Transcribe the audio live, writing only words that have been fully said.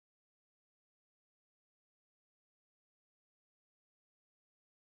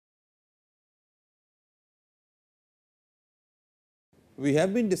We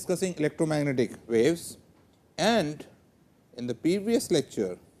have been discussing electromagnetic waves, and in the previous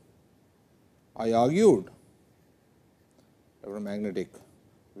lecture I argued electromagnetic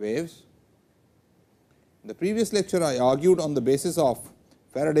waves. In the previous lecture I argued on the basis of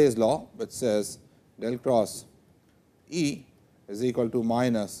Faraday's law, which says del cross E is equal to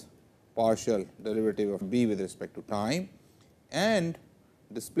minus partial derivative of B with respect to time, and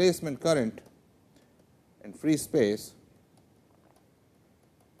displacement current in free space,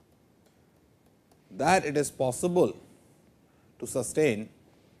 that it is possible to sustain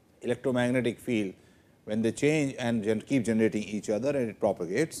electromagnetic field when they change and keep generating each other and it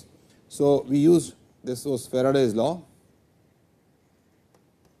propagates. So, we used this was Faraday's law,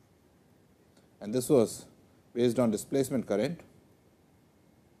 and this was based on displacement current.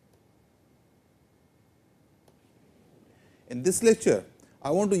 In this lecture,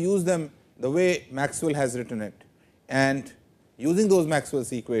 I want to use them the way Maxwell has written it, and using those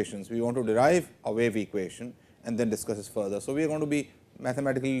Maxwell's equations, we want to derive a wave equation and then discuss it further. So, we are going to be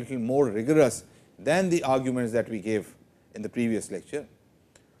mathematically a little more rigorous than the arguments that we gave in the previous lecture,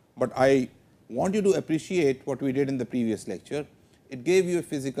 but I want you to appreciate what we did in the previous lecture. It gave you a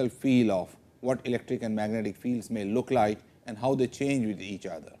physical feel of what electric and magnetic fields may look like and how they change with each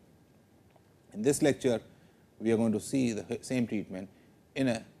other. In this lecture, we are going to see the same treatment in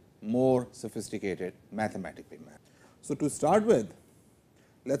a more sophisticated mathematical manner. So, to start with,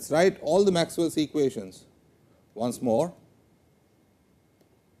 let us write all the Maxwell's equations once more.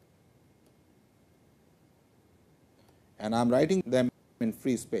 And I am writing them in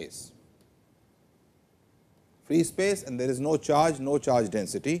free space. Free space, and there is no charge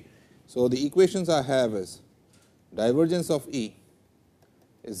density. So, the equations I have is divergence of E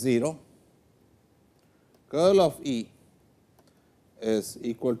is 0, curl of E is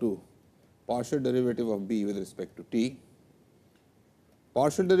equal to partial derivative of B with respect to t.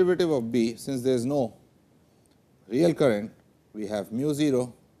 Partial derivative of B, since there is no real current, we have mu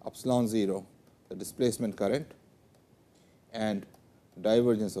 0 epsilon 0, the displacement current, and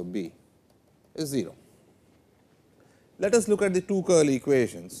divergence of B is 0. Let us look at the two curl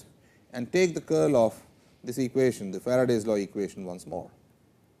equations and take the curl of this equation, the Faraday's law equation once more.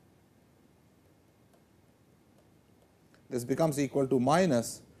 This becomes equal to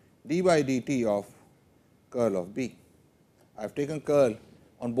minus d by dt of curl of B. I have taken curl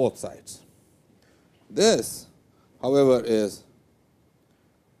on both sides. This, however, is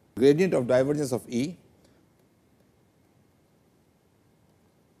gradient of divergence of E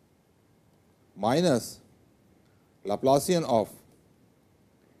minus Laplacian of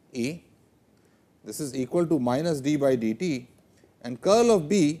E. This is equal to minus d by dt, and curl of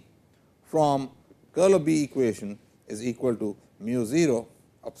B from curl of B equation is equal to mu 0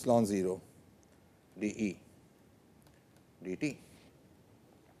 epsilon 0 dE dt.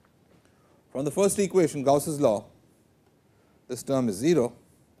 From the first equation, Gauss's law, this term is 0,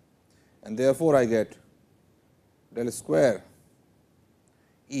 and therefore, I get del square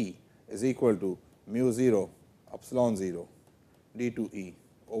E is equal to mu 0 epsilon 0 d2E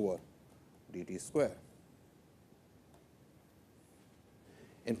over dt square.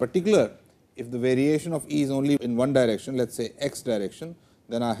 In particular, if the variation of E is only in one direction, let us say x direction,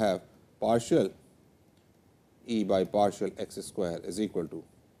 then I have partial E by partial x square is equal to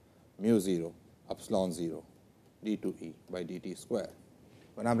mu 0 epsilon 0 d2E by dt square.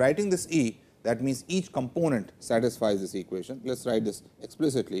 When I am writing this E, that means each component satisfies this equation. Let us write this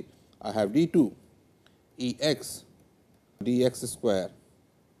explicitly. I have d2 Ex dx square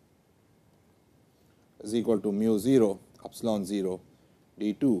is equal to mu 0 epsilon 0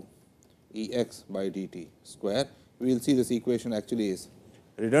 d2 Ex by dt square. We will see this equation actually is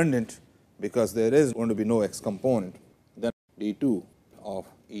redundant because there is going to be no x component. Then d2 of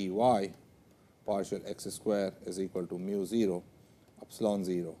Ey partial x square is equal to mu 0 epsilon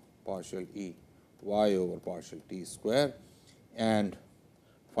 0 partial E y over partial t square, and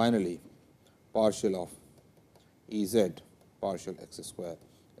finally, partial of Ez partial x square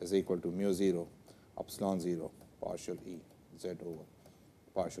is equal to mu 0 epsilon 0 partial E z over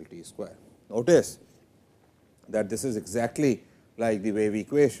partial t square. Notice that this is exactly like the wave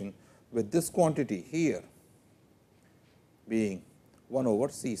equation, with this quantity here being 1 over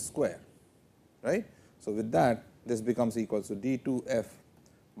c square, right. So, with that, this becomes equal to d2 f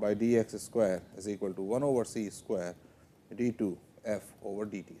by dx square is equal to 1 over c square d2 f over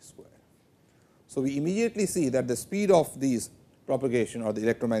dt square. So, we immediately see that the speed of these propagation or the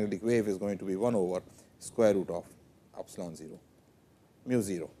electromagnetic wave is going to be 1 over square root of epsilon 0 mu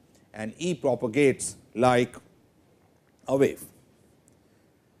 0, and E propagates like a wave.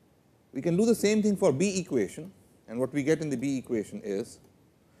 We can do the same thing for B equation, and what we get in the B equation is,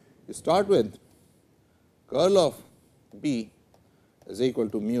 you start with curl of B is equal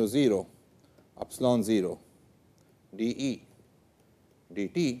to mu 0 epsilon 0 dE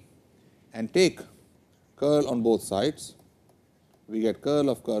dt, and take curl on both sides. We get curl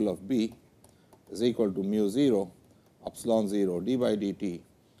of B is equal to mu 0 epsilon 0 d by dt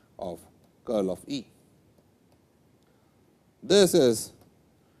of curl of E. This is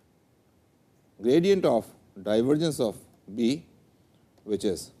gradient of divergence of B, which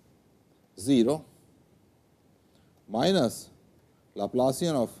is 0, minus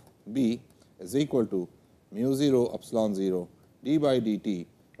Laplacian of B is equal to mu 0 epsilon 0 d by dt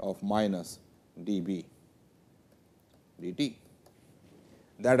of minus dB dt.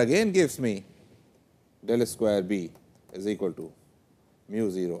 That again gives me del square B is equal to mu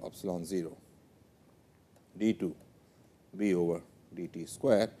 0 epsilon 0 d2 B over dt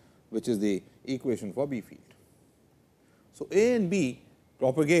square, which is the equation for B field. So, A and B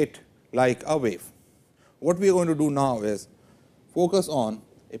propagate like a wave. What we are going to do now is focus on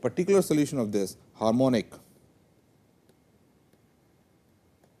a particular solution of this harmonic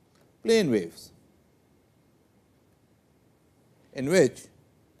plane waves, in which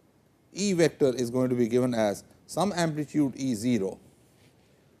E vector is going to be given as some amplitude E 0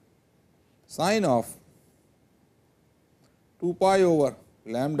 sine of 2 pi over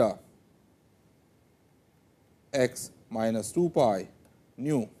lambda x minus 2 pi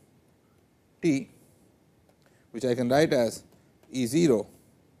nu t, which I can write as E 0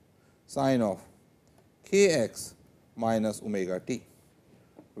 sine of k x minus omega t,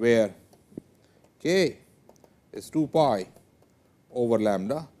 where k is 2 pi over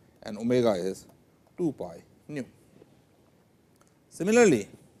lambda and omega is 2 pi nu. Similarly,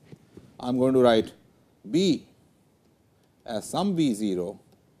 I am going to write B as some B 0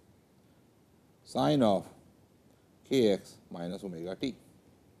 sine of k x minus omega t.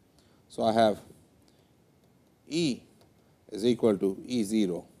 So, I have E is equal to E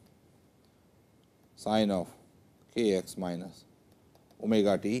 0 sine of k x minus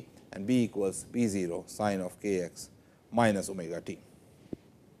omega t, and B equals B 0 sine of k x minus omega t.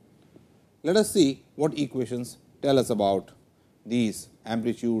 Let us see what equations tell us about these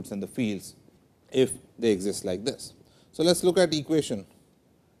amplitudes and the fields if they exist like this. So, let us look at equation.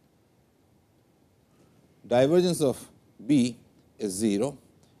 Divergence of B is 0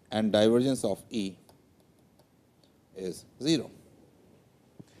 and divergence of E is 0.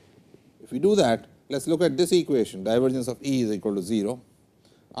 If we do that, let us look at this equation. Divergence of E is equal to 0.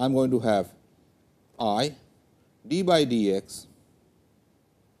 I am going to have I d by dx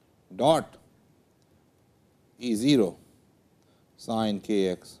dot E 0 sine k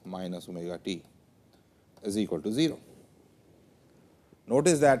x minus omega t is equal to 0.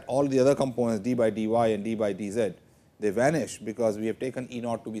 Notice that all the other components d by dy and d by dz, they vanish because we have taken E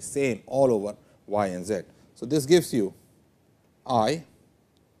naught to be same all over y and z. So, this gives you I,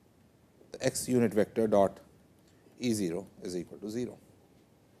 the x unit vector dot E 0 is equal to 0.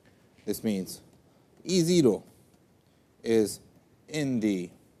 This means E 0 is in the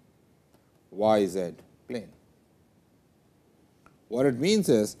y z plane. What it means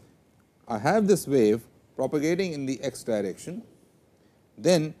is, I have this wave propagating in the x direction,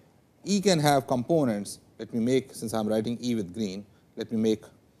 then E can have components. Let me make, since I am writing E with green, let me make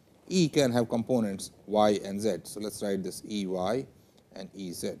E can have components y and z. So, let us write this E y and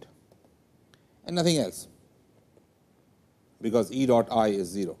E z and nothing else, because E dot I is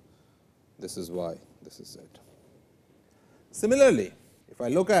 0. This is y, this is z. Similarly, if I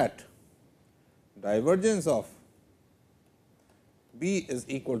look at divergence of B is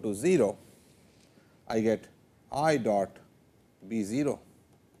equal to 0, I get I dot B 0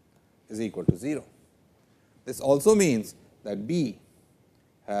 is equal to 0. This also means that B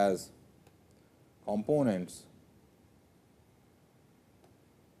has components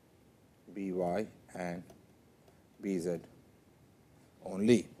B y and B z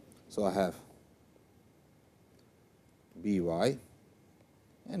only. So, I have B y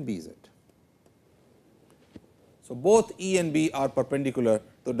and B z. So, both E and B are perpendicular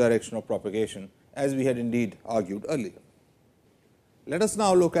to the direction of propagation, as we had indeed argued earlier. Let us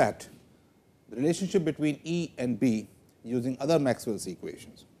now look at the relationship between E and B using other Maxwell's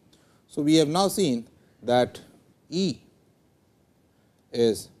equations. So, we have now seen that E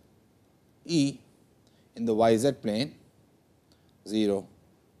is E in the y z plane 0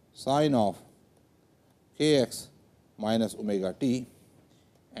 sine of k x minus omega t,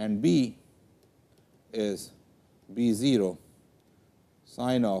 and B is B 0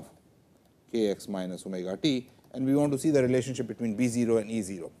 sine of k x minus omega t, and we want to see the relationship between B 0 and E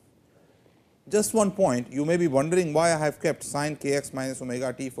 0. Just one point, you may be wondering why I have kept sin k x minus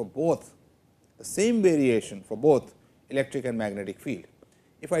omega t for both, the same variation for both electric and magnetic field.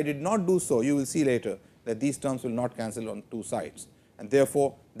 If I did not do so, you will see later that these terms will not cancel on two sides, and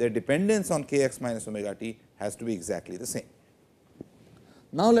therefore, their dependence on k x minus omega t has to be exactly the same.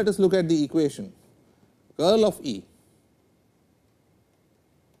 Now, let us look at the equation curl of E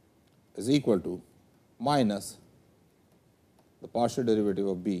is equal to minus the partial derivative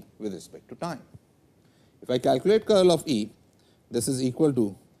of B with respect to time. If I calculate curl of E, this is equal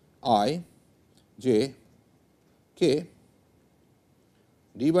to I j k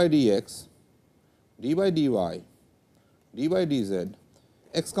d by dx d by dy d by dz,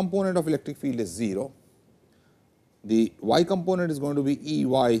 x component of electric field is 0, the y component is going to be E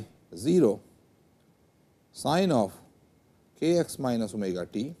y 0 sin of k x minus omega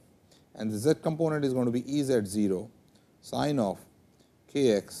t, and the z component is going to be E z 0 sin of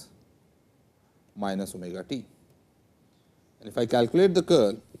k x minus omega t. And if I calculate the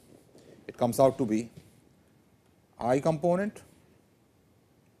curl, it comes out to be I component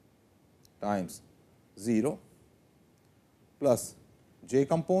times 0 plus j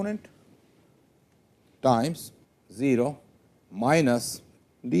component times 0 minus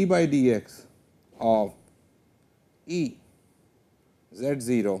d by dx of E z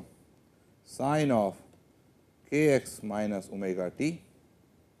 0 sin of k x minus omega t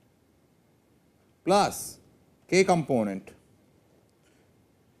plus k component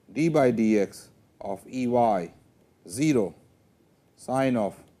d by dx of E y 0 sin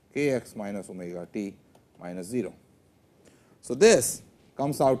of k x minus omega t minus 0. So, this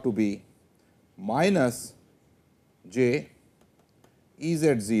comes out to be minus j E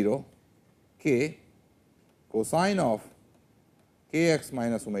z 0 k cosine of k x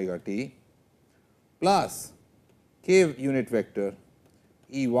minus omega t plus k unit vector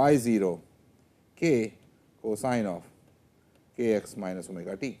E y 0 k cosine of k x minus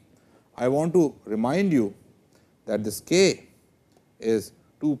omega t. I want to remind you that this k is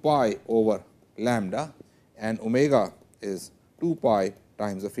 2 pi over lambda and omega is 2 pi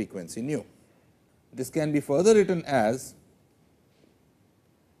times the frequency nu. This can be further written as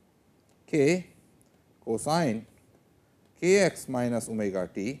k cosine k x minus omega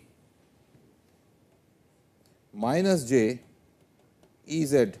t minus j E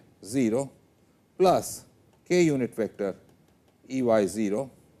z 0 plus k unit vector E y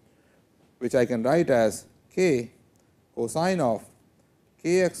 0, which I can write as k cosine of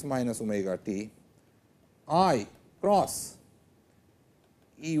k x minus omega t I cross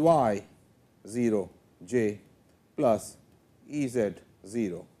E y 0 j plus E z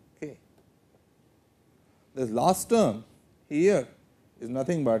 0 k. This last term here is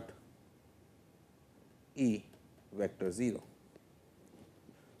nothing but E vector 0.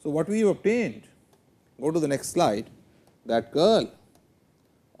 So, what we have obtained, go to the next slide, that curl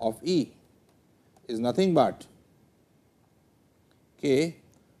of E is nothing but k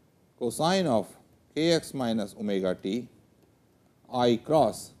cosine of k x minus omega t I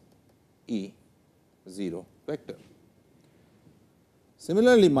cross E 0 vector.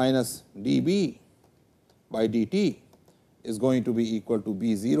 Similarly, minus d b by dt is going to be equal to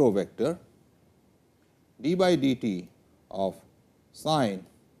b 0 vector d by dt of sine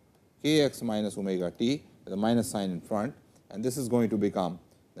k x minus omega t with a minus sign in front, and this is going to become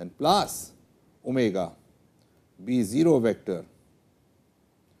then plus omega b 0 vector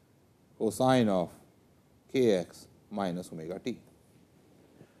cosine of k x minus omega t.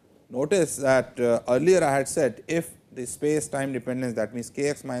 Notice that earlier I had said if the space time dependence, that means k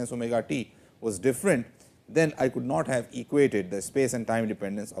x minus omega t, was different, then I could not have equated the space and time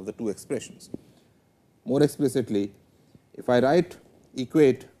dependence of the two expressions. More explicitly, if I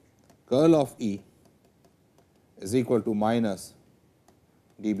equate curl of E is equal to minus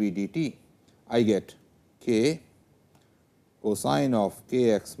d b dt, I get k cosine of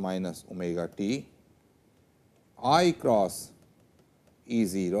k x minus omega t I cross E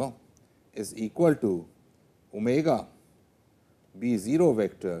 0 is equal to omega b 0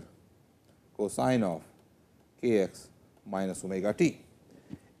 vector cosine of k x minus omega t.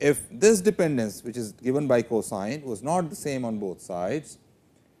 If this dependence, which is given by cosine, was not the same on both sides,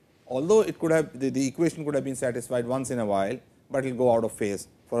 although it could have the equation could have been satisfied once in a while, but it will go out of phase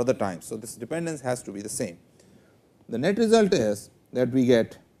for other times. So, this dependence has to be the same. The net result is that we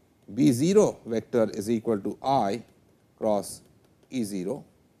get b 0 vector is equal to I cross E 0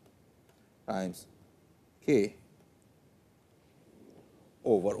 times k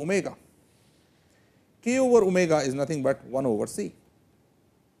over omega. K over omega is nothing but 1 over c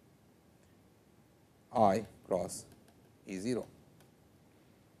I cross E 0.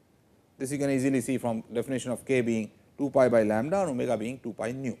 This you can easily see from definition of k being 2 pi by lambda and omega being 2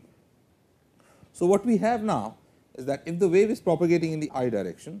 pi nu. So, what we have now is that if the wave is propagating in the I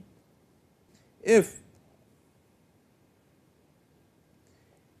direction, if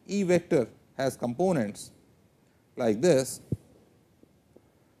E vector has components like this,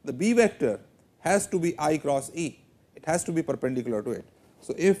 the B vector has to be I cross E, it has to be perpendicular to it.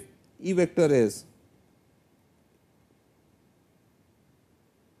 So, if E vector is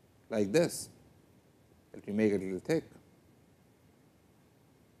like this, let me make it a little thick,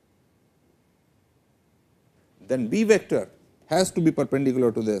 then B vector has to be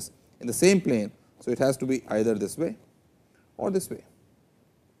perpendicular to this in the same plane. So, it has to be either this way or this way.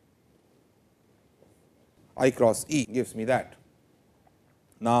 I cross E gives me that.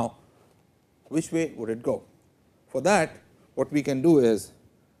 Now, which way would it go? For that, what we can do is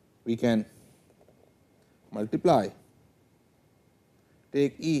we can multiply,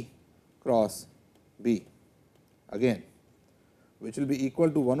 take E cross B again, which will be equal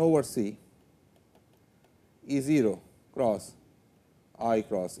to 1 over C E 0 cross I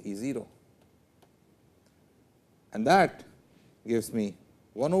cross E 0, and that gives me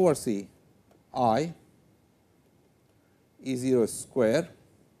 1 over C I E 0 square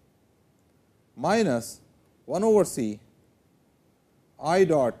minus 1 over C I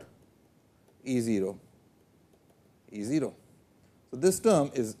dot E 0 E 0. So, this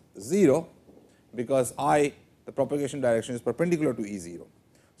term is 0 because I, the propagation direction, is perpendicular to E 0.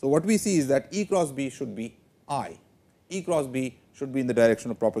 So, what we see is that E cross B should be I, E cross B should be in the direction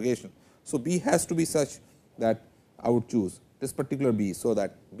of propagation. So, B has to be such that I would choose this particular B, so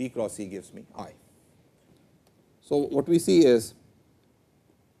that B cross C gives me I. So, what we see is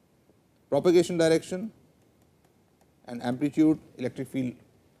propagation direction and amplitude electric field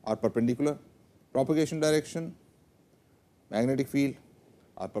are perpendicular, propagation direction, magnetic field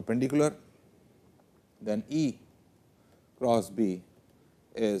are perpendicular, then E cross B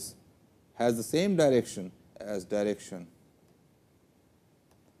has the same direction as direction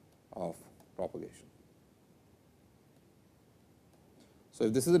of propagation. So,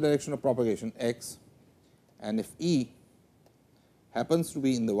 if this is the direction of propagation x, and if E happens to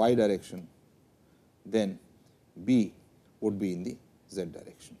be in the y direction, then B would be in the z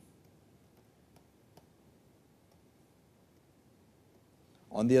direction.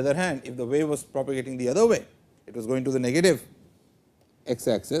 On the other hand, if the wave was propagating the other way, it was going to the negative x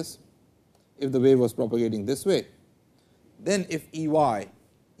axis. If the wave was propagating this way, then if E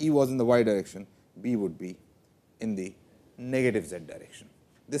was in the y direction, B would be in the negative z direction.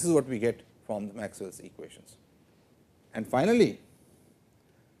 This is what we get from Maxwell's equations. And finally,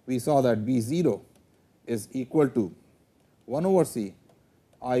 we saw that B 0 is equal to 1 over C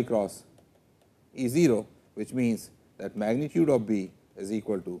I cross E 0, which means that magnitude of B is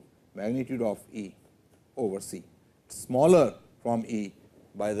equal to magnitude of E over C, smaller from E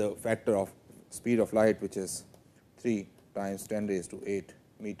by the factor of speed of light, which is 3 times 10 raised to 8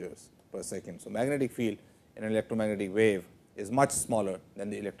 meters per second. So, magnetic field in an electromagnetic wave is much smaller than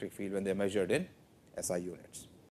the electric field when they are measured in SI units.